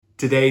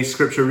Today's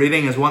scripture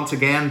reading is once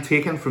again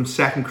taken from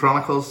 2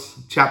 Chronicles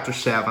chapter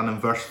 7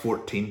 and verse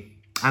 14.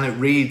 And it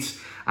reads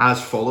as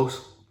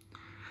follows.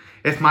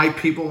 If my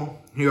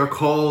people who are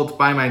called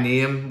by my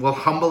name will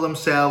humble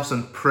themselves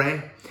and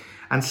pray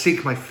and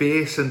seek my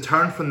face and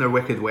turn from their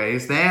wicked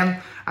ways,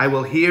 then I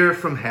will hear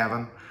from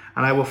heaven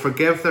and I will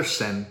forgive their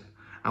sin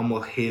and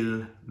will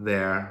heal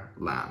their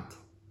land.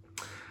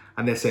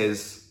 And this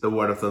is the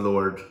word of the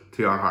Lord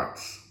to our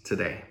hearts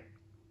today.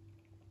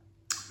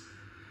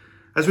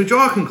 As we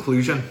draw a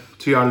conclusion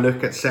to our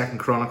look at 2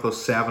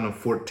 Chronicles 7 and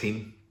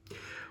 14,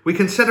 we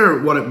consider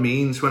what it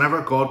means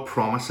whenever God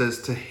promises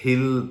to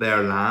heal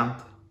their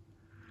land.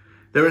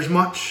 There is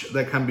much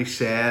that can be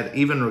said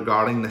even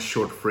regarding this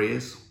short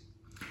phrase.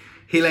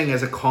 Healing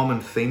is a common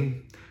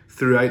theme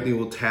throughout the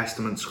Old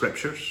Testament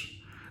scriptures.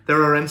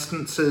 There are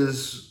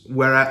instances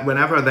where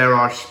whenever there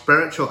are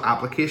spiritual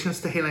applications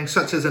to healing,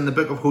 such as in the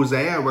book of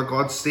Hosea, where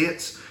God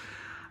states,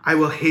 I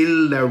will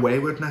heal their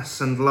waywardness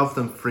and love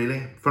them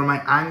freely, for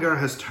my anger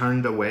has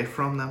turned away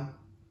from them.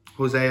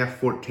 Hosea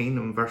 14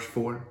 and verse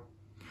 4.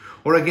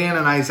 Or again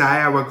in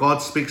Isaiah, where God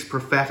speaks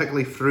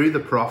prophetically through the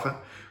prophet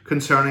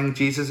concerning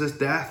Jesus'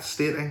 death,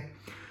 stating,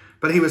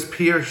 but he was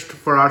pierced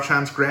for our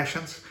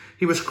transgressions,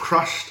 he was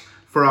crushed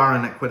for our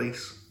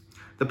iniquities.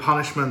 The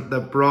punishment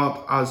that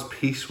brought us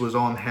peace was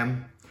on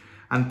him,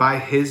 and by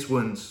his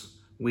wounds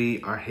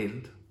we are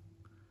healed.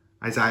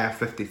 Isaiah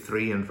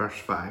 53 and verse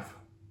 5.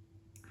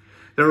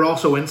 There are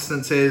also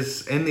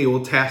instances in the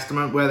Old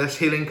Testament where this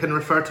healing can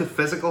refer to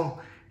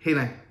physical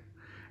healing.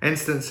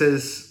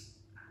 Instances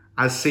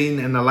as seen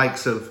in the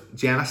likes of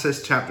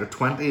Genesis chapter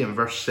 20 and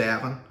verse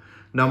 7,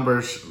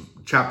 Numbers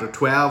chapter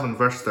 12 and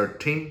verse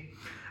 13,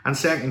 and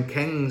 2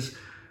 Kings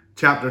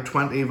chapter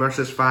 20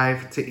 verses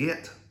 5 to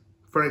 8,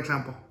 for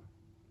example.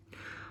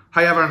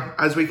 However,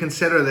 as we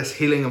consider this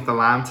healing of the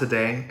land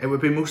today, it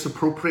would be most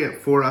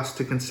appropriate for us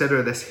to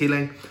consider this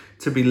healing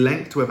to be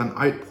linked with an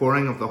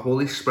outpouring of the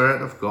Holy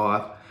Spirit of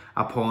God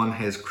upon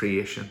his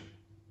creation.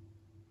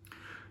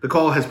 The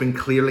call has been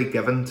clearly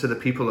given to the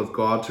people of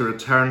God to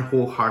return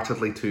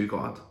wholeheartedly to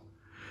God,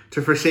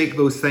 to forsake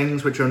those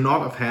things which are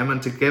not of him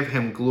and to give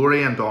him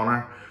glory and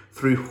honor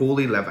through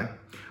holy living,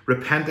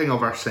 repenting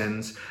of our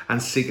sins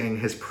and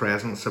seeking his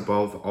presence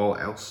above all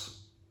else.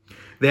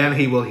 Then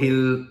he will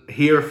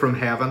hear from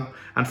heaven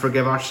and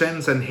forgive our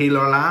sins and heal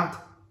our land.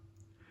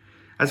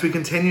 As we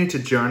continue to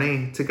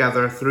journey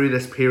together through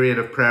this period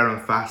of prayer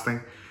and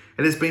fasting,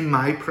 it has been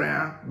my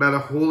prayer that a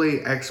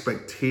holy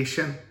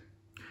expectation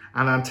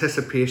and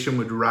anticipation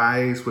would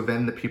rise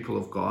within the people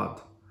of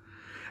God.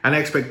 An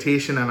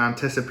expectation and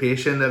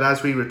anticipation that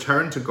as we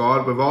return to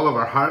God with all of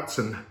our hearts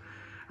and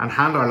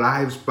hand our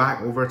lives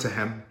back over to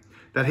him,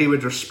 that he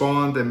would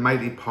respond in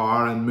mighty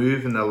power and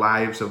move in the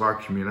lives of our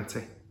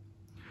community.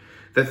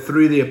 That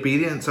through the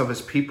obedience of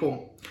his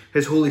people,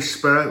 his Holy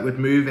Spirit would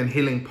move in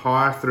healing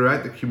power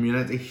throughout the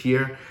community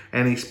here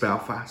in East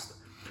Belfast,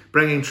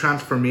 bringing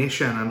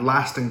transformation and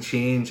lasting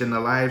change in the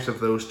lives of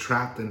those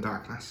trapped in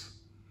darkness.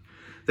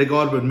 That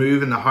God would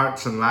move in the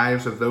hearts and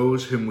lives of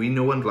those whom we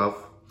know and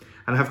love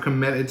and have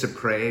committed to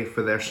pray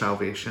for their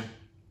salvation.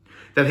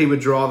 That he would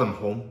draw them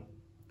home.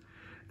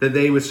 That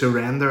they would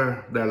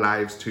surrender their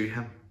lives to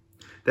him.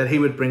 That he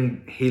would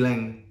bring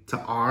healing to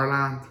our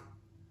land.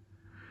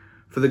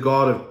 For the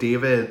God of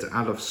David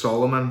and of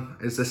Solomon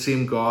is the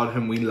same God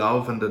whom we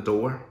love and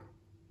adore.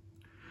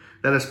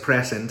 Let us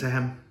press into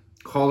him,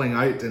 calling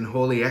out in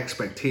holy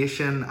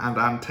expectation and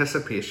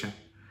anticipation,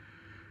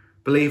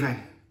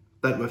 believing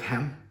that with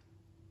him,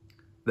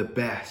 the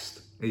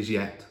best is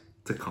yet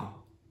to come.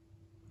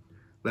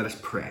 Let us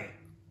pray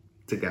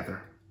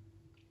together.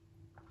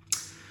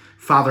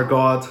 Father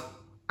God,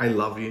 I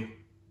love you.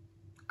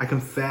 I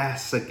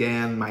confess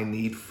again my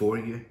need for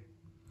you.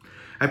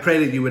 I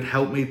pray that you would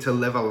help me to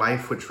live a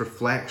life which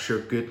reflects your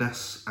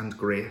goodness and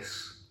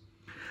grace,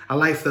 a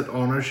life that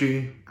honors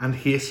you and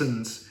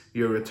hastens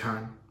your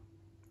return.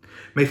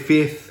 May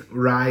faith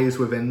rise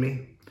within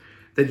me,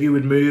 that you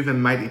would move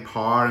in mighty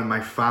power in my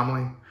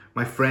family,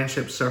 my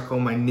friendship circle,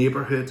 my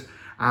neighbourhood,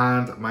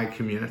 and my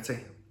community.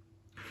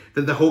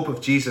 That the hope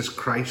of Jesus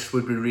Christ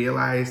would be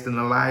realised in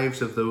the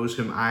lives of those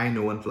whom I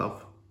know and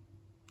love.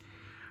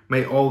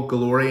 May all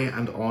glory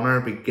and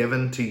honour be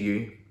given to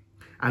you,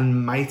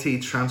 and mighty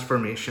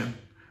transformation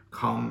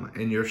come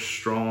in your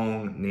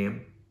strong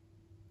name.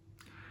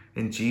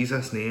 In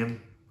Jesus'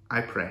 name I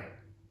pray.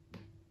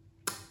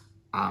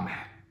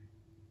 Amen.